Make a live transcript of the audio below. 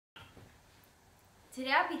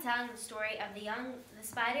Today I'll be telling the story of the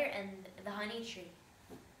spider and the honey tree.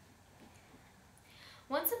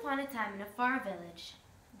 Once upon a time in a far village,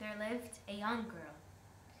 there lived a young girl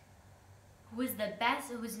who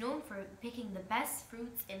was known for picking the best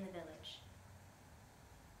fruits in the village.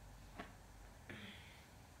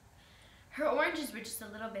 Her oranges were just a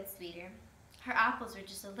little bit sweeter, her apples were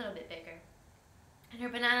just a little bit bigger, and her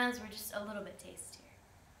bananas were just a little bit tastier.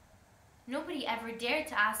 Nobody ever dared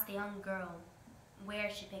to ask the young girl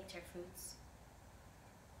where she picked her fruits.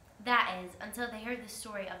 That is, until they heard the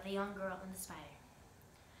story of the young girl and the spider.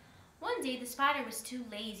 One day, the spider was too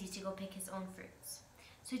lazy to go pick his own fruits,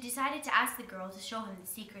 so he decided to ask the girl to show him the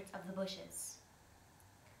secrets of the bushes.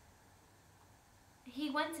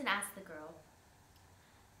 He went and asked the girl,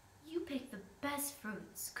 "You pick the best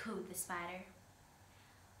fruits," cooed the spider.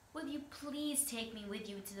 "Will you please take me with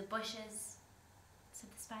you to the bushes?"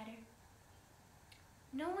 said the spider.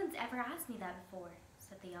 "No one's ever asked me that before,"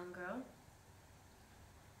 said the young girl.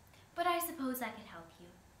 "But I suppose I could help you.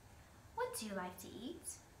 What do you like to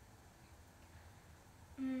eat?"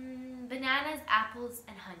 Bananas, apples,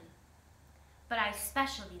 and honey. But I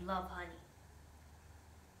especially love honey."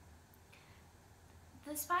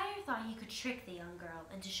 The spider thought he could trick the young girl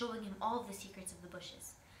into showing him all the secrets of the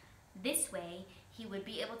bushes. This way, he would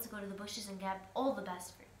be able to go to the bushes and get all the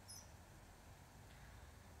best fruits.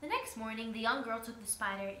 The next morning, the young girl took the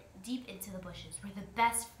spider deep into the bushes where the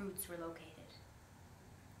best fruits were located.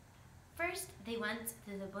 First, they went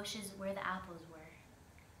to the bushes where the apples were.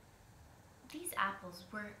 These apples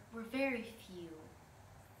were very few.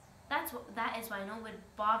 That is why no one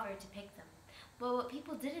would bother to pick them. But what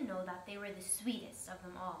people didn't know that they were the sweetest of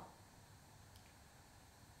them all.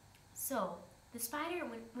 So,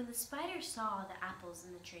 when the spider saw the apples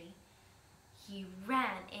in the tree, he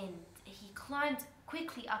ran in. He climbed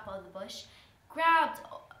quickly up on the bush, grabbed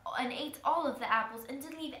and ate all of the apples and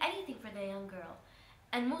didn't leave anything for the young girl.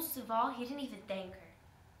 And most of all, he didn't even thank her.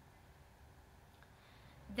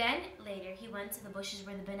 Then, later, he went to the bushes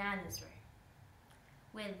where the bananas were,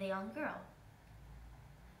 with the young girl.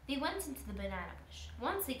 They went into the banana bush.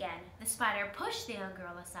 Once again, the spider pushed the young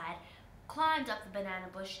girl aside, climbed up the banana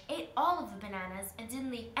bush, ate all of the bananas, and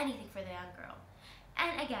didn't leave anything for the young girl.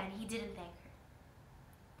 And again, he didn't thank her.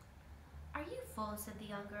 "Are you full?" said the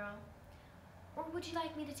young girl. "Or would you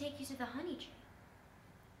like me to take you to the honey tree?"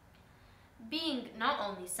 Being not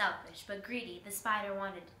only selfish, but greedy, the spider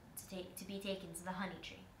wanted to be taken to the honey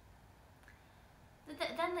tree.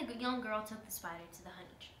 Then the young girl took the spider to the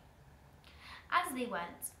honey tree. As they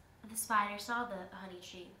went, the spider saw the honey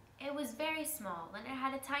tree. It was very small, and it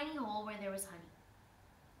had a tiny hole where there was honey.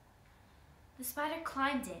 The spider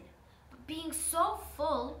climbed in, but being so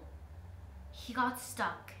full, he got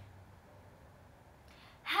stuck.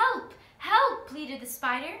 "Help! Help!" pleaded the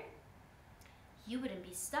spider. "You wouldn't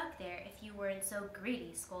be stuck there if you weren't so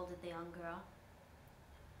greedy," scolded the young girl.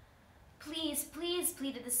 "Please, please,"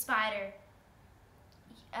 pleaded the spider.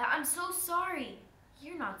 "I'm so sorry."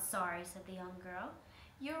 "You're not sorry," said the young girl.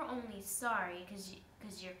 "You're only sorry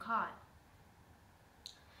because you're caught."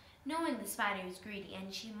 Knowing the spider was greedy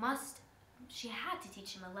and she had to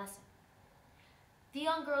teach him a lesson, the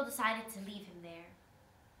young girl decided to leave him there.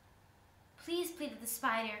 "Please," pleaded the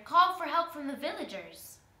spider, "call for help from the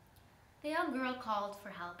villagers." The young girl called for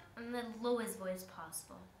help in the lowest voice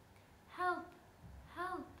possible. "Help!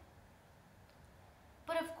 Help!"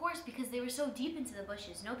 But of course, because they were so deep into the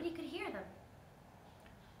bushes, nobody could hear them.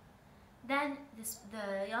 Then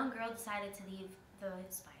the young girl decided to leave the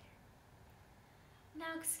spider.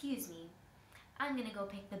 "Now excuse me, I'm going to go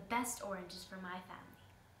pick the best oranges for my family."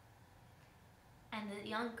 And the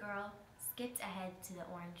young girl skipped ahead to the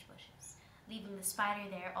orange bushes, leaving the spider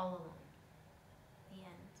there all alone.